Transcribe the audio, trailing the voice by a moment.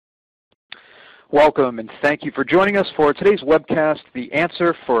Welcome and thank you for joining us for today's webcast, The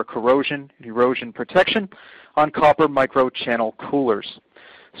Answer for Corrosion and Erosion Protection on Copper Microchannel Coolers,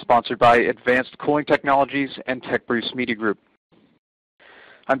 sponsored by Advanced Cooling Technologies and TechBriefs Media Group.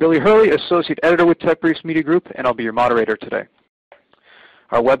 I'm Billy Hurley, Associate Editor with TechBriefs Media Group, and I'll be your moderator today.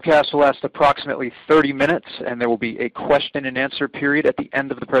 Our webcast will last approximately 30 minutes, and there will be a question and answer period at the end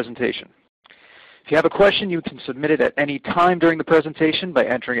of the presentation. If you have a question, you can submit it at any time during the presentation by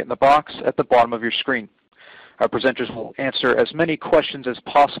entering it in the box at the bottom of your screen. Our presenters will answer as many questions as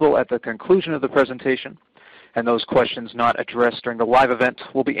possible at the conclusion of the presentation, and those questions not addressed during the live event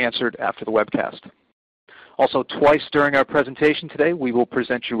will be answered after the webcast. Also, twice during our presentation today, we will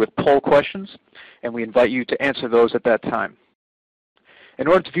present you with poll questions, and we invite you to answer those at that time. In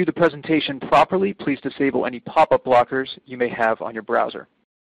order to view the presentation properly, please disable any pop-up blockers you may have on your browser.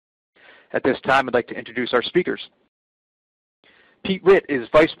 At this time, I'd like to introduce our speakers. Pete Ritt is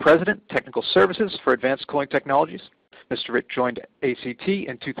Vice President, Technical Services for Advanced Cooling Technologies. Mr. Ritt joined ACT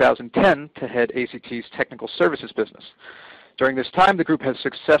in 2010 to head ACT's Technical Services business. During this time, the group has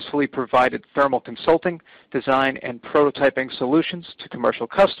successfully provided thermal consulting, design, and prototyping solutions to commercial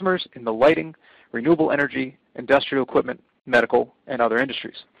customers in the lighting, renewable energy, industrial equipment, medical, and other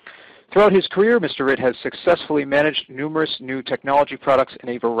industries. Throughout his career, Mr. Ritt has successfully managed numerous new technology products in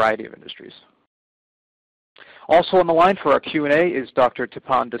a variety of industries. Also on the line for our Q&A is Dr.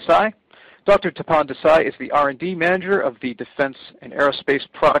 Tapan Desai. Dr. Tapan Desai is the R&D Manager of the Defense and Aerospace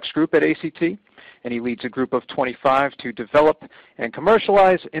Products Group at ACT, and he leads a group of 25 to develop and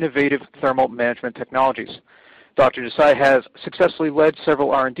commercialize innovative thermal management technologies. Dr. Desai has successfully led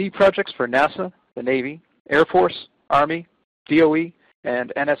several R&D projects for NASA, the Navy, Air Force, Army, DOE,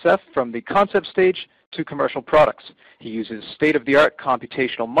 and NSF from the concept stage to commercial products. He uses state-of-the-art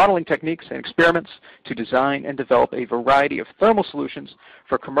computational modeling techniques and experiments to design and develop a variety of thermal solutions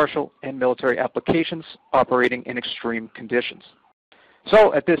for commercial and military applications operating in extreme conditions.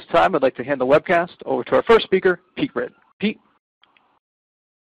 So at this time, I'd like to hand the webcast over to our first speaker, Pete Ritt. Pete?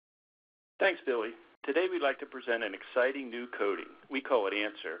 Thanks, Billy. Today we'd like to present an exciting new coating, we call it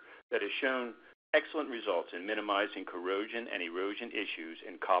ANCER, that has shown excellent results in minimizing corrosion and erosion issues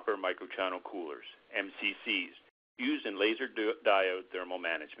in copper microchannel coolers, MCCs, used in laser diode thermal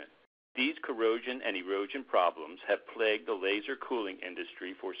management. These corrosion and erosion problems have plagued the laser cooling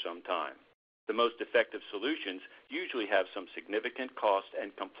industry for some time. The most effective solutions usually have some significant cost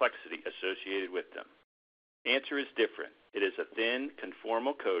and complexity associated with them. ANCER is different. It is a thin,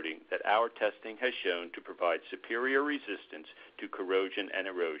 conformal coating that our testing has shown to provide superior resistance to corrosion and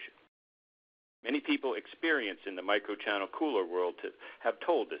erosion. Many people experienced in the microchannel cooler world have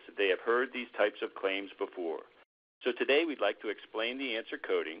told us that they have heard these types of claims before. So today we'd like to explain the ANCER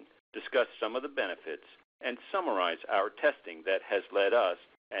coating, discuss some of the benefits, and summarize our testing that has led us,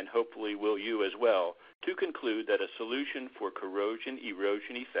 and hopefully will you as well, to conclude that a solution for corrosion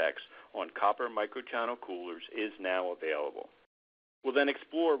erosion effects on copper microchannel coolers is now available. We'll then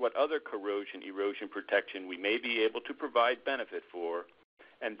explore what other corrosion erosion protection we may be able to provide benefit for,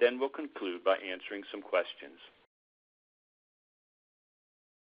 and then we'll conclude by answering some questions.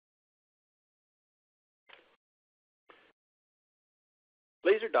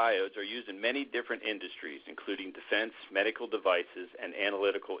 Laser diodes are used in many different industries, including defense, medical devices, and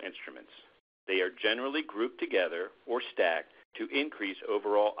analytical instruments. They are generally grouped together or stacked to increase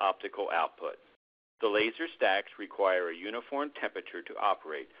overall optical output. The laser stacks require a uniform temperature to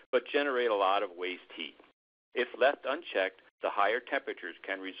operate, but generate a lot of waste heat. If left unchecked, the higher temperatures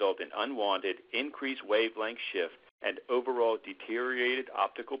can result in unwanted increased wavelength shift and overall deteriorated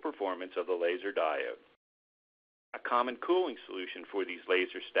optical performance of the laser diode. A common cooling solution for these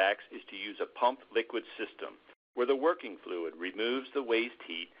laser stacks is to use a pumped liquid system where the working fluid removes the waste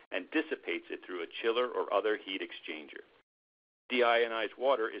heat and dissipates it through a chiller or other heat exchanger. Deionized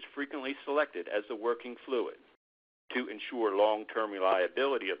water is frequently selected as the working fluid. To ensure long-term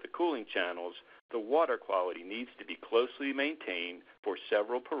reliability of the cooling channels, the water quality needs to be closely maintained for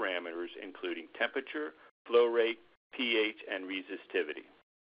several parameters, including temperature, flow rate, pH, and resistivity.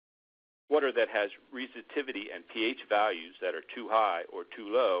 Water that has resistivity and pH values that are too high or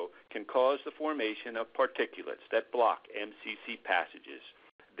too low can cause the formation of particulates that block MCC passages,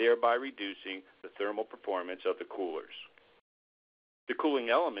 thereby reducing the thermal performance of the coolers. The cooling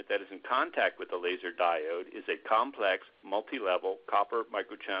element that is in contact with the laser diode is a complex, multi-level copper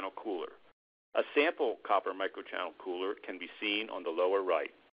microchannel cooler. A sample copper microchannel cooler can be seen on the lower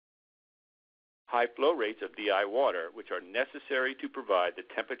right. High flow rates of DI water, which are necessary to provide the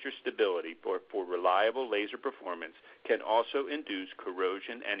temperature stability for reliable laser performance, can also induce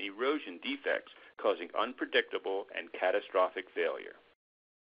corrosion and erosion defects, causing unpredictable and catastrophic failure.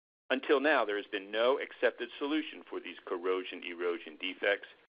 Until now, there has been no accepted solution for these corrosion erosion defects,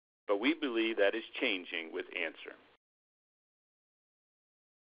 but we believe that is changing with ANCER.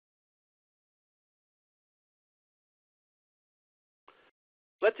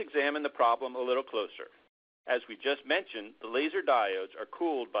 Let's examine the problem a little closer. As we just mentioned, the laser diodes are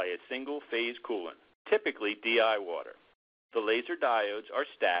cooled by a single-phase coolant, typically DI water. The laser diodes are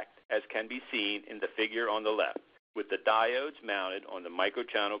stacked, as can be seen in the figure on the left, with the diodes mounted on the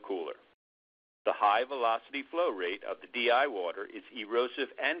microchannel cooler. The high velocity flow rate of the DI water is erosive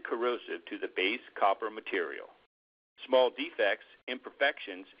and corrosive to the base copper material. Small defects,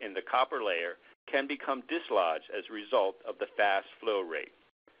 imperfections in the copper layer can become dislodged as a result of the fast flow rate.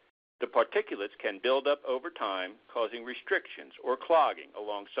 The particulates can build up over time, causing restrictions or clogging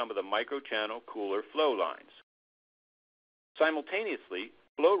along some of the microchannel cooler flow lines. Simultaneously,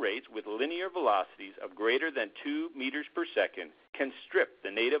 flow rates with linear velocities of greater than 2 meters per second can strip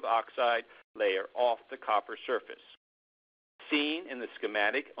the native oxide layer off the copper surface. Seen in the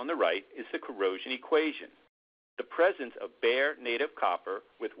schematic on the right is the corrosion equation. The presence of bare native copper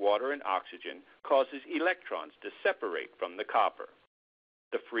with water and oxygen causes electrons to separate from the copper.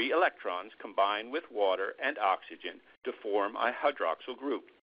 The free electrons combine with water and oxygen to form a hydroxyl group,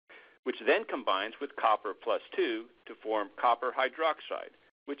 which then combines with copper plus 2 to form copper hydroxide,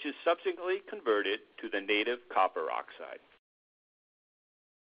 which is subsequently converted to the native copper oxide.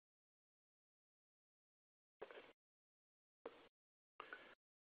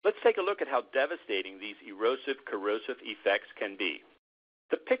 Let's take a look at how devastating these erosive corrosive effects can be.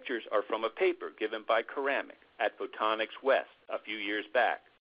 The pictures are from a paper given by Ceramic at Photonics West a few years back.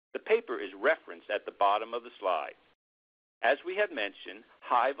 The paper is referenced at the bottom of the slide. As we have mentioned,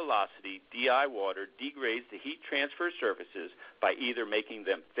 high-velocity DI water degrades the heat transfer surfaces by either making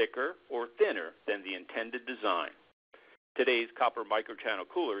them thicker or thinner than the intended design. Today's copper microchannel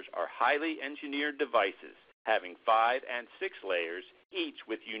coolers are highly engineered devices having 5 and 6 layers, each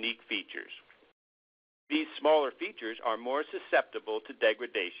with unique features. These smaller features are more susceptible to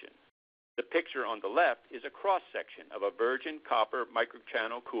degradation. The picture on the left is a cross-section of a virgin copper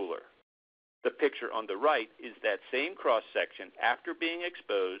microchannel cooler. The picture on the right is that same cross-section after being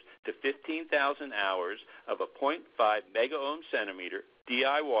exposed to 15,000 hours of a 0.5 megaohm centimeter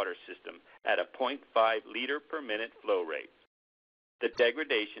DI water system at a 0.5 liter per minute flow rate. The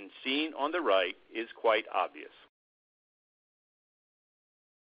degradation seen on the right is quite obvious.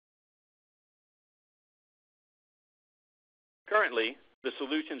 Currently, the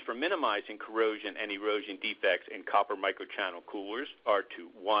solutions for minimizing corrosion and erosion defects in copper microchannel coolers are to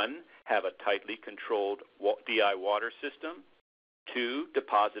 1. Have a tightly controlled DI water system, 2.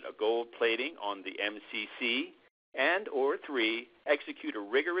 Deposit a gold plating on the MCC, and or 3. Execute a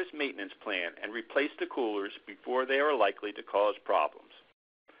rigorous maintenance plan and replace the coolers before they are likely to cause problems.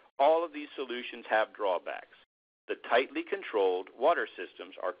 All of these solutions have drawbacks. The tightly controlled water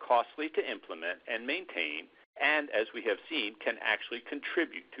systems are costly to implement and maintain, and as we have seen, can actually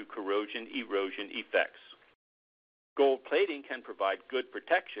contribute to corrosion erosion effects. Gold plating can provide good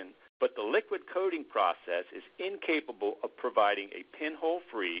protection, but the liquid coating process is incapable of providing a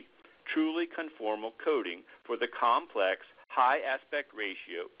pinhole-free, truly conformal coating for the complex, high aspect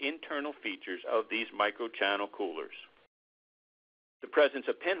ratio internal features of these microchannel coolers. The presence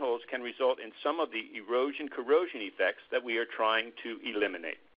of pinholes can result in some of the erosion-corrosion effects that we are trying to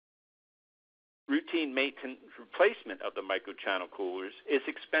eliminate. Routine maintenance replacement of the microchannel coolers is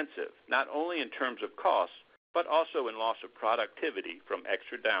expensive, not only in terms of cost, but also in loss of productivity from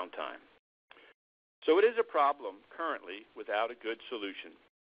extra downtime. So it is a problem currently without a good solution.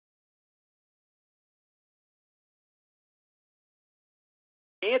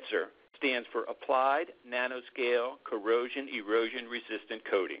 ANCER stands for Applied Nanoscale Corrosion Erosion Resistant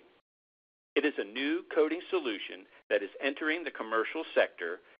Coating. It is a new coating solution that is entering the commercial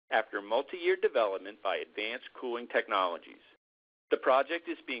sector after multi-year development by Advanced Cooling Technologies. The project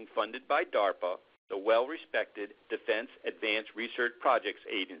is being funded by DARPA, the well-respected Defense Advanced Research Projects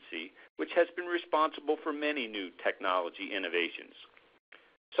Agency, which has been responsible for many new technology innovations.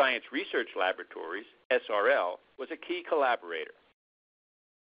 Science Research Laboratories, SRL, was a key collaborator.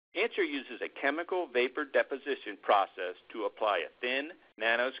 ANCER uses a chemical vapor deposition process to apply a thin,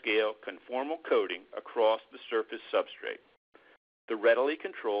 nanoscale conformal coating across the surface substrate. The readily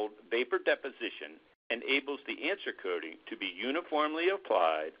controlled vapor deposition enables the ANCER coating to be uniformly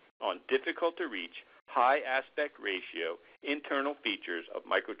applied on difficult-to-reach, high aspect ratio internal features of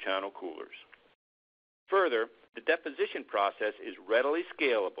microchannel coolers. Further, the deposition process is readily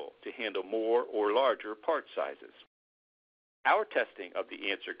scalable to handle more or larger part sizes. Our testing of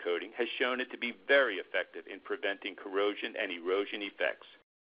the ANCER coating has shown it to be very effective in preventing corrosion and erosion effects.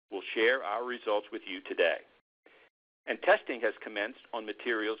 We'll share our results with you today. And testing has commenced on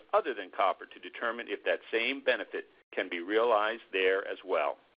materials other than copper to determine if that same benefit can be realized there as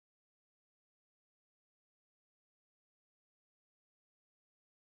well.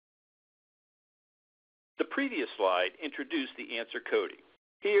 The previous slide introduced the ANCER coating.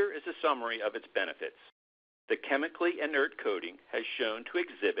 Here is a summary of its benefits. The chemically inert coating has shown to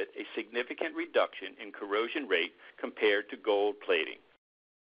exhibit a significant reduction in corrosion rate compared to gold plating.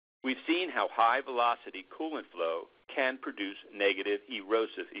 We've seen how high velocity coolant flow can produce negative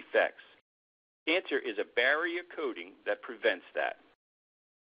erosive effects. ANCER is a barrier coating that prevents that.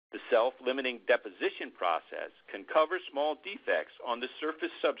 The self-limiting deposition process can cover small defects on the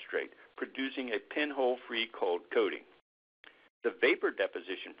surface substrate, producing a pinhole-free cold coating. The vapor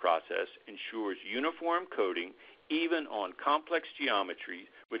deposition process ensures uniform coating even on complex geometries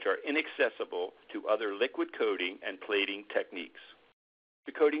which are inaccessible to other liquid coating and plating techniques.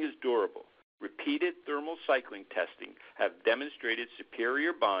 The coating is durable. Repeated thermal cycling testing have demonstrated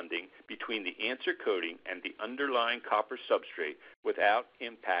superior bonding between the ANCER coating and the underlying copper substrate without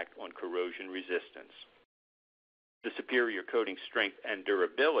impact on corrosion resistance. The superior coating strength and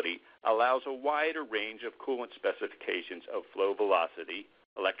durability allows a wider range of coolant specifications of flow velocity,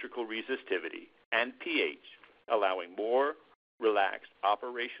 electrical resistivity, and pH, allowing more relaxed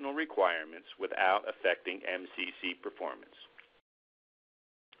operational requirements without affecting MCC performance.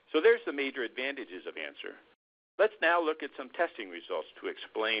 So there's the major advantages of ANCER. Let's now look at some testing results to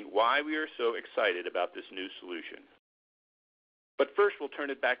explain why we are so excited about this new solution. But first, we'll turn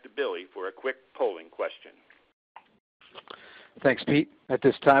it back to Billy for a quick polling question. Thanks, Pete. At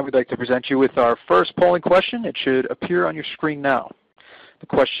this time, we'd like to present you with our first polling question. It should appear on your screen now. The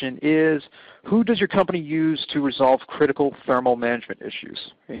question is, who does your company use to resolve critical thermal management issues?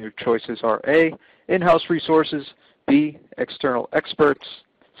 And your choices are A, in-house resources, B, external experts,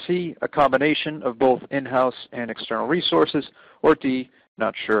 C, a combination of both in-house and external resources, or D,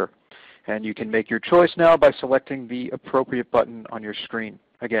 not sure. And you can make your choice now by selecting the appropriate button on your screen.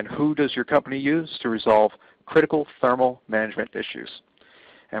 Again, who does your company use to resolve critical thermal management issues?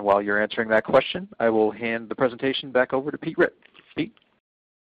 And while you're answering that question, I will hand the presentation back over to Pete Ritt. Pete?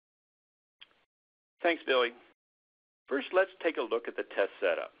 Thanks, Billy. First, let's take a look at the test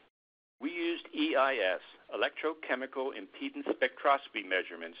setup. We used EIS, electrochemical impedance spectroscopy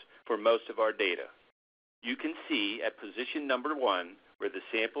measurements, for most of our data. You can see at position number 1 where the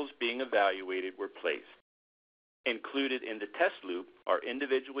samples being evaluated were placed. Included in the test loop are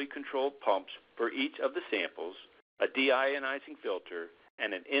individually controlled pumps for each of the samples, a deionizing filter,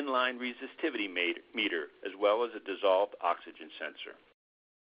 and an inline resistivity meter, as well as a dissolved oxygen sensor.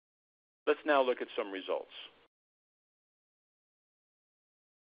 Let's now look at some results.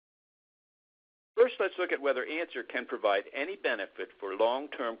 First, let's look at whether ANCER can provide any benefit for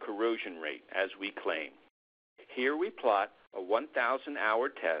long-term corrosion rate, as we claim. Here we plot a 1,000-hour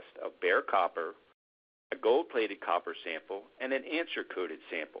test of bare copper, a gold-plated copper sample, and an ANCER-coated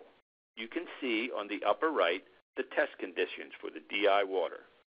sample. You can see on the upper right the test conditions for the DI water.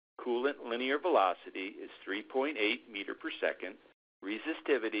 Coolant linear velocity is 3.8 meter per second,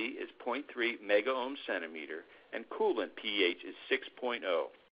 resistivity is 0.3 megaohm centimeter, and coolant pH is 6.0.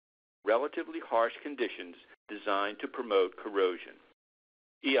 Relatively harsh conditions designed to promote corrosion.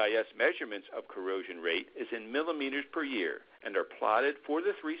 EIS measurements of corrosion rate is in millimeters per year and are plotted for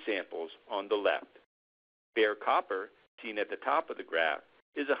the 3 samples on the left. Bare copper, seen at the top of the graph,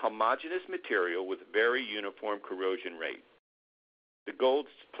 is a homogeneous material with very uniform corrosion rate. The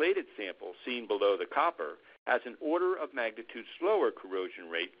gold-plated sample, seen below the copper, has an order of magnitude slower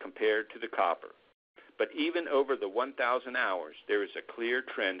corrosion rate compared to the copper. But even over the 1,000 hours, there is a clear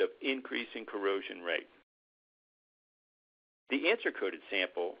trend of increasing corrosion rate. The ANCER-coated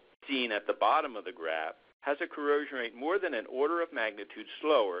sample, seen at the bottom of the graph, has a corrosion rate more than an order of magnitude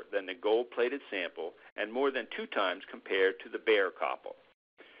slower than the gold-plated sample and more than 2 times compared to the bare copper.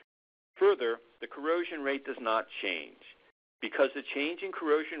 Further, the corrosion rate does not change. Because the change in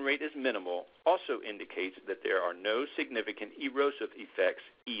corrosion rate is minimal, also indicates that there are no significant erosive effects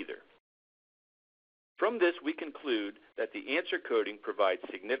either. From this, we conclude that the ANCER coating provides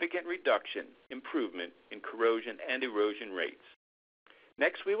significant reduction, improvement in corrosion and erosion rates.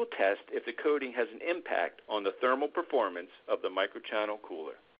 Next, we will test if the coating has an impact on the thermal performance of the microchannel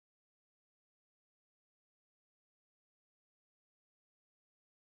cooler.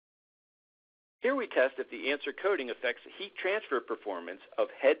 Here we test if the ANCER coating affects the heat transfer performance of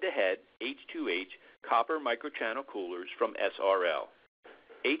head-to-head H2H copper microchannel coolers from SRL.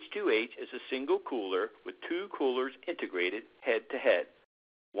 H2H is a single cooler with 2 coolers integrated head-to-head.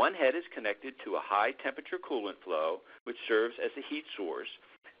 One head is connected to a high-temperature coolant flow, which serves as a heat source,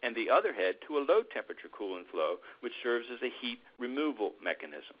 and the other head to a low temperature coolant flow, which serves as a heat removal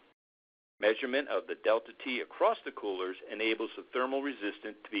mechanism. Measurement of the delta T across the coolers enables the thermal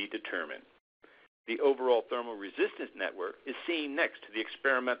resistance to be determined. The overall thermal resistance network is seen next to the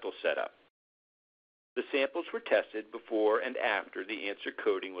experimental setup. The samples were tested before and after the ANCER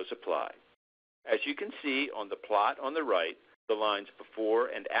coating was applied. As you can see on the plot on the right, the lines before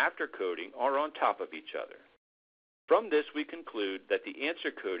and after coating are on top of each other. From this, we conclude that the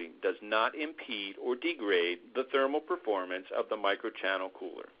ANCER coating does not impede or degrade the thermal performance of the microchannel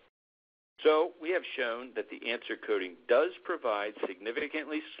cooler. So we have shown that the ANCER coating does provide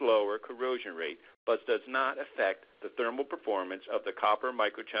significantly slower corrosion rate, but does not affect the thermal performance of the copper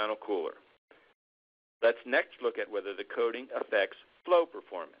microchannel cooler. Let's next look at whether the coating affects flow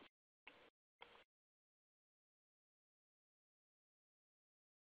performance.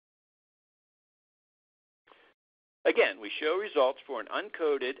 Again, we show results for an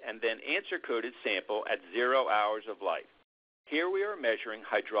uncoated and then ANCER-coated sample at 0 hours of life. Here we are measuring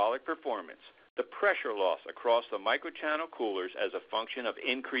hydraulic performance, the pressure loss across the microchannel coolers as a function of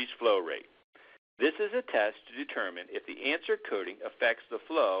increased flow rate. This is a test to determine if the ANCER coating affects the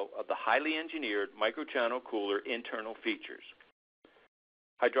flow of the highly engineered microchannel cooler internal features.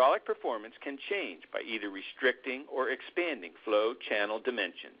 Hydraulic performance can change by either restricting or expanding flow channel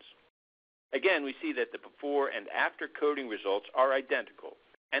dimensions. Again, we see that the before and after coating results are identical,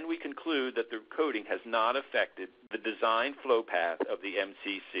 and we conclude that the coating has not affected the design flow path of the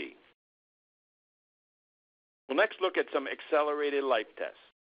MCC. We'll next look at some accelerated life tests.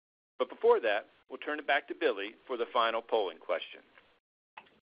 But before that, we'll turn it back to Billy for the final polling question.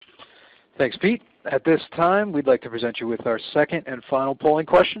 Thanks, Pete. At this time, we'd like to present you with our second and final polling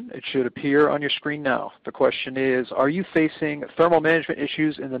question. It should appear on your screen now. The question is, are you facing thermal management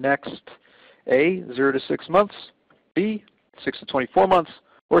issues in the next A, 0 to 6 months, B, 6 to 24 months,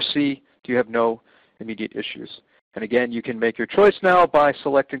 or C, do you have no immediate issues? And again, you can make your choice now by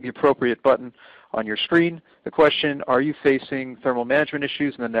selecting the appropriate button on your screen. The question, are you facing thermal management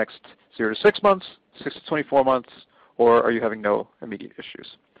issues in the next 0 to 6 months, 6 to 24 months, or are you having no immediate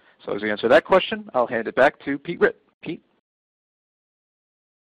issues? So as we answer that question, I'll hand it back to Pete Ritt. Pete?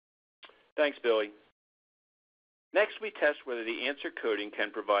 Thanks, Billy. Next, we test whether the ANCER coating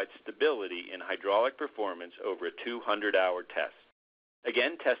can provide stability in hydraulic performance over a 200-hour test.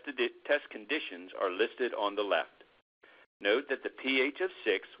 Again, test conditions are listed on the left. Note that the pH of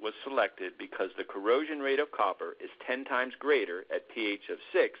 6 was selected because the corrosion rate of copper is 10 times greater at pH of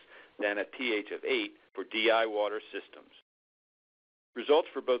 6 than at pH of 8 for DI water systems. Results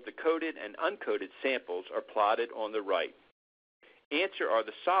for both the coated and uncoated samples are plotted on the right. ANCER are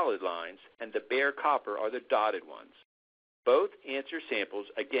the solid lines, and the bare copper are the dotted ones. Both ANCER samples,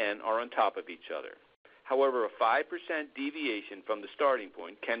 again, are on top of each other. However, a 5% deviation from the starting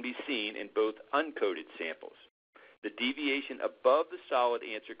point can be seen in both uncoated samples. The deviation above the solid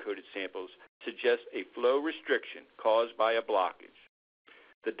ANCER-coated samples suggests a flow restriction caused by a blockage.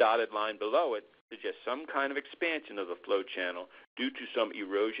 The dotted line below it suggests some kind of expansion of the flow channel due to some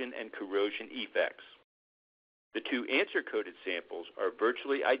erosion and corrosion effects. The two ANCER-coated samples are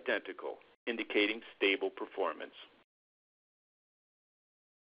virtually identical, indicating stable performance.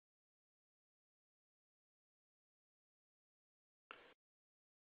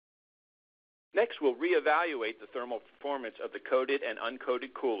 Next, we'll reevaluate the thermal performance of the coated and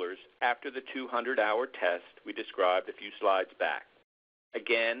uncoated coolers after the 200-hour test we described a few slides back.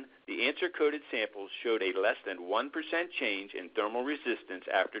 Again, the ANCER-coated samples showed a less than 1% change in thermal resistance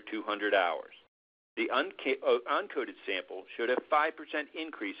after 200 hours. The uncoated sample showed a 5%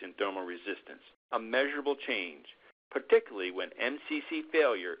 increase in thermal resistance, a measurable change, particularly when MCC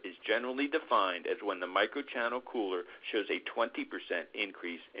failure is generally defined as when the microchannel cooler shows a 20%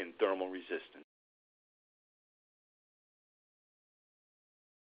 increase in thermal resistance.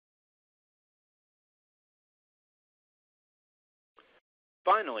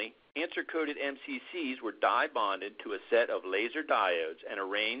 Finally, ANCER-coated MCCs were die bonded to a set of laser diodes and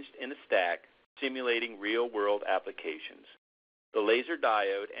arranged in a stack, simulating real-world applications. The laser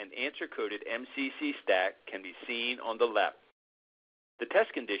diode and ANCER-coated MCC stack can be seen on the left. The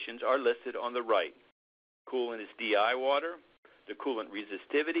test conditions are listed on the right. Coolant is DI water. The coolant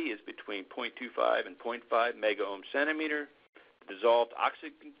resistivity is between 0.25 and 0.5 megaohm centimeter. The dissolved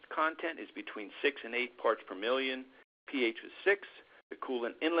oxygen content is between 6 and 8 parts per million. pH is 6. The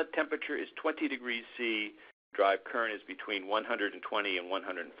coolant inlet temperature is 20 degrees C. Drive current is between 120 and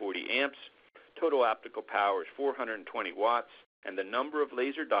 140 amps. Total optical power is 420 watts. And the number of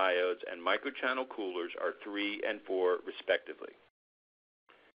laser diodes and microchannel coolers are 3 and 4, respectively.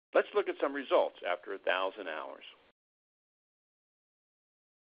 Let's look at some results after 1,000 hours.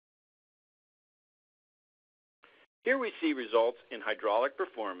 Here we see results in hydraulic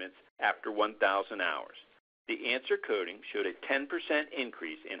performance after 1,000 hours. The ANCER coating showed a 10%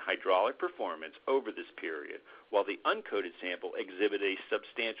 increase in hydraulic performance over this period, while the uncoated sample exhibited a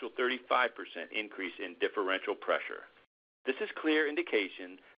substantial 35% increase in differential pressure. This is clear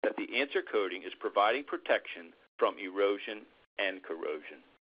indication that the ANCER coating is providing protection from erosion and corrosion.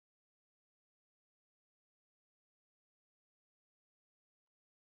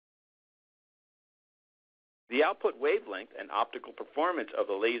 The output wavelength and optical performance of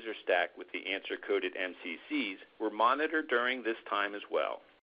the laser stack with the ANCER-coated MCCs were monitored during this time as well.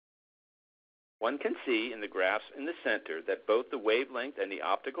 One can see in the graphs in the center that both the wavelength and the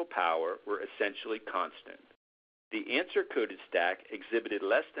optical power were essentially constant. The ANCER-coated stack exhibited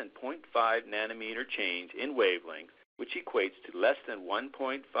less than 0.5 nanometer change in wavelength, which equates to less than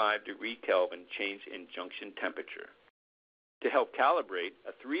 1.5 degree Kelvin change in junction temperature. To help calibrate,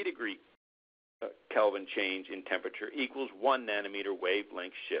 a 3 degree Kelvin change in temperature equals 1 nanometer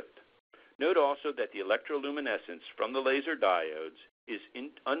wavelength shift. Note also that the electroluminescence from the laser diodes is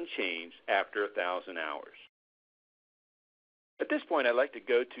unchanged after 1,000 hours. At this point, I'd like to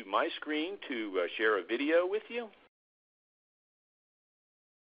go to my screen to share a video with you.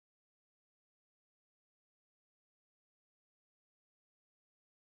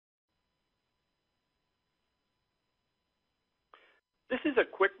 This is a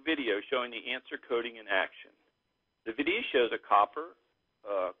quick video showing the ANCER coating in action. The video shows a copper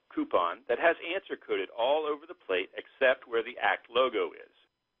coupon that has ANCER coated all over the plate except where the ACT logo is,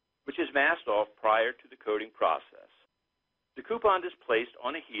 which is masked off prior to the coating process. The coupon is placed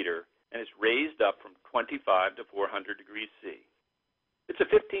on a heater and is raised up from 25 to 400 degrees C. It's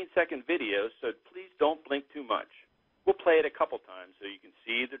a 15-second video, so please don't blink too much. We'll play it a couple times so you can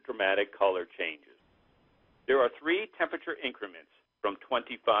see the dramatic color changes. There are 3 temperature increments from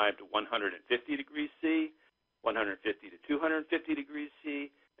 25 to 150 degrees C, 150 to 250 degrees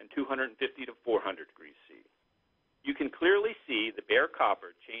C, and 250 to 400 degrees C. You can clearly see the bare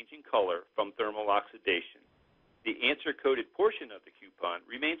copper changing color from thermal oxidation. The ANCER-coated portion of the coupon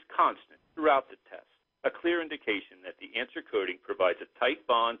remains constant throughout the test, a clear indication that the ANCER coating provides a tight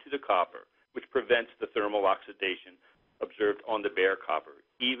bond to the copper, which prevents the thermal oxidation observed on the bare copper,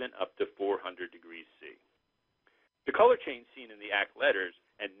 even up to 400 degrees C. The color change seen in the ACT letters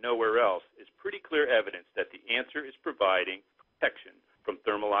and nowhere else is pretty clear evidence that the ANCER is providing protection from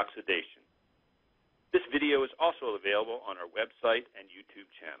thermal oxidation. This video is also available on our website and YouTube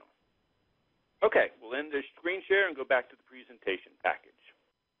channel. Okay, we'll end the screen share and go back to the presentation package.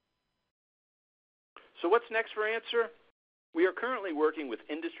 So what's next for ANCER? We are currently working with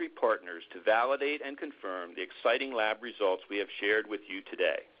industry partners to validate and confirm the exciting lab results we have shared with you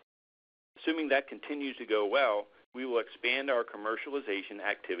today. Assuming that continues to go well, we will expand our commercialization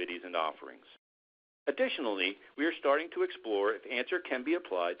activities and offerings. Additionally, we are starting to explore if ANCER can be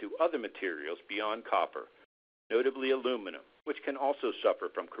applied to other materials beyond copper, notably aluminum, which can also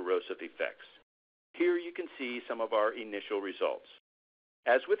suffer from corrosive effects. Here you can see some of our initial results.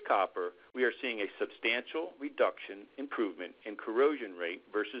 As with copper, we are seeing a substantial reduction improvement in corrosion rate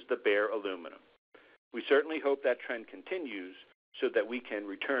versus the bare aluminum. We certainly hope that trend continues, so that we can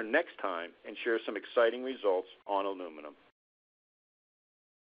return next time and share some exciting results on aluminum.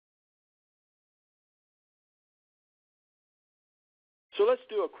 So let's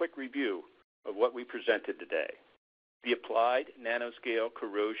do a quick review of what we presented today. The applied nanoscale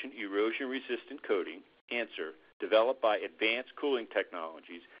corrosion erosion resistant coating, ANCER, developed by Advanced Cooling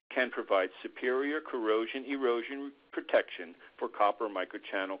Technologies, can provide superior corrosion erosion protection for copper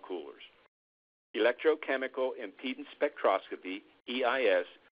microchannel coolers. Electrochemical impedance spectroscopy, EIS,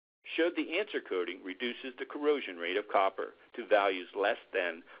 showed the ANCER coating reduces the corrosion rate of copper to values less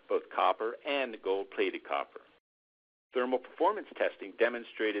than both copper and gold-plated copper. Thermal performance testing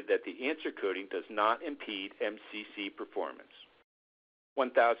demonstrated that the ANCER coating does not impede MCC performance.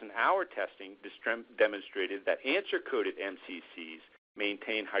 1,000-hour testing demonstrated that ANCER-coated MCCs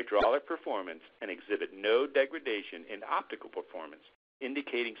maintain hydraulic performance and exhibit no degradation in optical performance,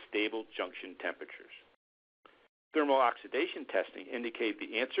 indicating stable junction temperatures. Thermal oxidation testing indicated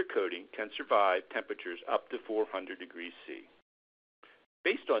the ANCER coating can survive temperatures up to 400 degrees C.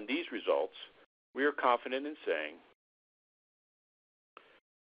 Based on these results, we are confident in saying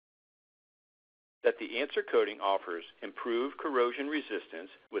that the ANCER coating offers improved corrosion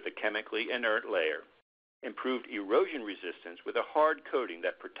resistance with a chemically inert layer, improved erosion resistance with a hard coating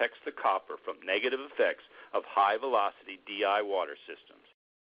that protects the copper from negative effects of high-velocity DI water systems,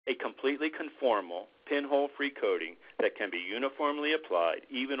 a completely conformal, pinhole-free coating that can be uniformly applied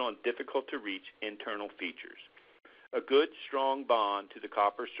even on difficult-to-reach internal features, a good, strong bond to the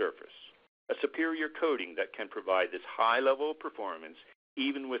copper surface, a superior coating that can provide this high level of performance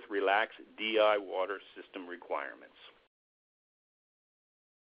even with relaxed DI water system requirements.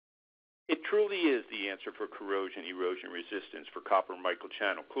 It truly is the answer for corrosion erosion resistance for copper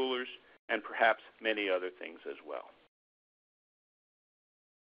microchannel coolers and perhaps many other things as well.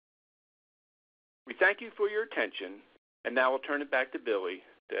 We thank you for your attention, and now I'll turn it back to Billy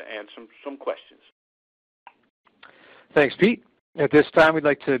to answer some questions. Thanks, Pete. At this time, we'd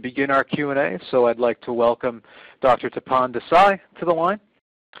like to begin our Q&A, so I'd like to welcome Dr. Tapan Desai to the line.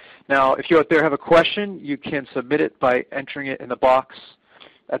 Now, if you out there have a question, you can submit it by entering it in the box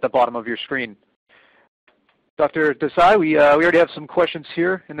at the bottom of your screen. Dr. Desai, we already have some questions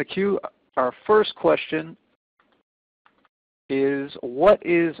here in the queue. Our first question is, what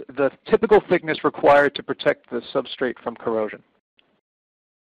is the typical thickness required to protect the substrate from corrosion?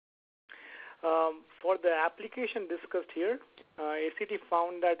 For the application discussed here, ACT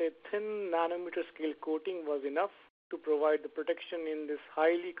found that a thin nanometer scale coating was enough to provide the protection in this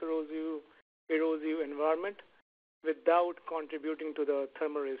highly corrosive, erosive environment without contributing to the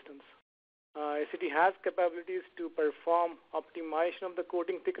thermal resistance. ACT has capabilities to perform optimization of the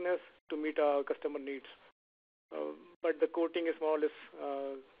coating thickness to meet our customer needs. But the coating is more or less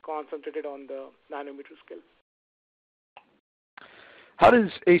concentrated on the nanometer scale. How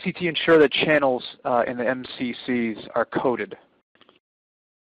does ACT ensure that channels in the MCCs are coated?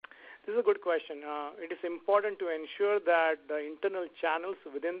 This is a good question. It is important to ensure that the internal channels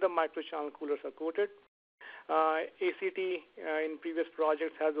within the microchannel coolers are coated. ACT in previous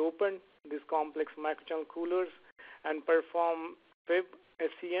projects has opened these complex microchannel coolers and performed FIB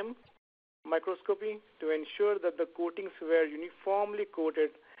SEM microscopy to ensure that the coatings were uniformly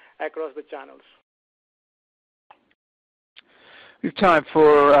coated across the channels. We have time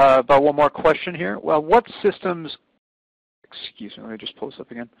for about one more question here. Well, what systems, excuse me, let me just pull this up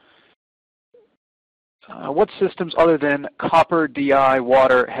again. What systems other than copper DI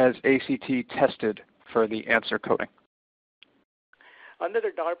water has ACT tested for the ANCER coating? Under the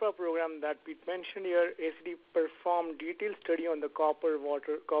DARPA program that Pete mentioned here, ACT performed detailed study on the copper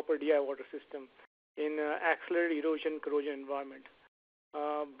DI water system in accelerated erosion corrosion environment.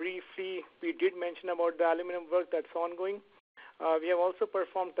 Briefly, we did mention about the aluminum work that's ongoing. We have also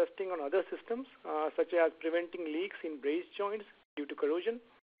performed testing on other systems, such as preventing leaks in braze joints due to corrosion,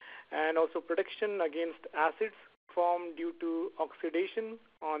 and also protection against acids formed due to oxidation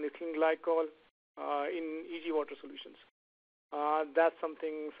on ethylene glycol in EG water solutions. That's some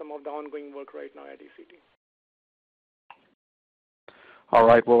of the ongoing work right now at ACT. All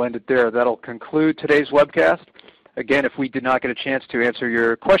right, we'll end it there. That'll conclude today's webcast. Again, if we did not get a chance to answer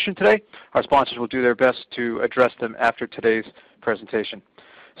your question today, our sponsors will do their best to address them after today's presentation.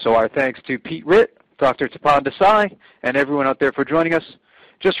 So our thanks to Pete Ritt, Dr. Tapan Desai, and everyone out there for joining us.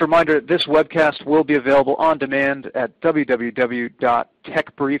 Just a reminder, this webcast will be available on demand at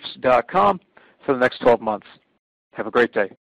www.techbriefs.com for the next 12 months. Have a great day.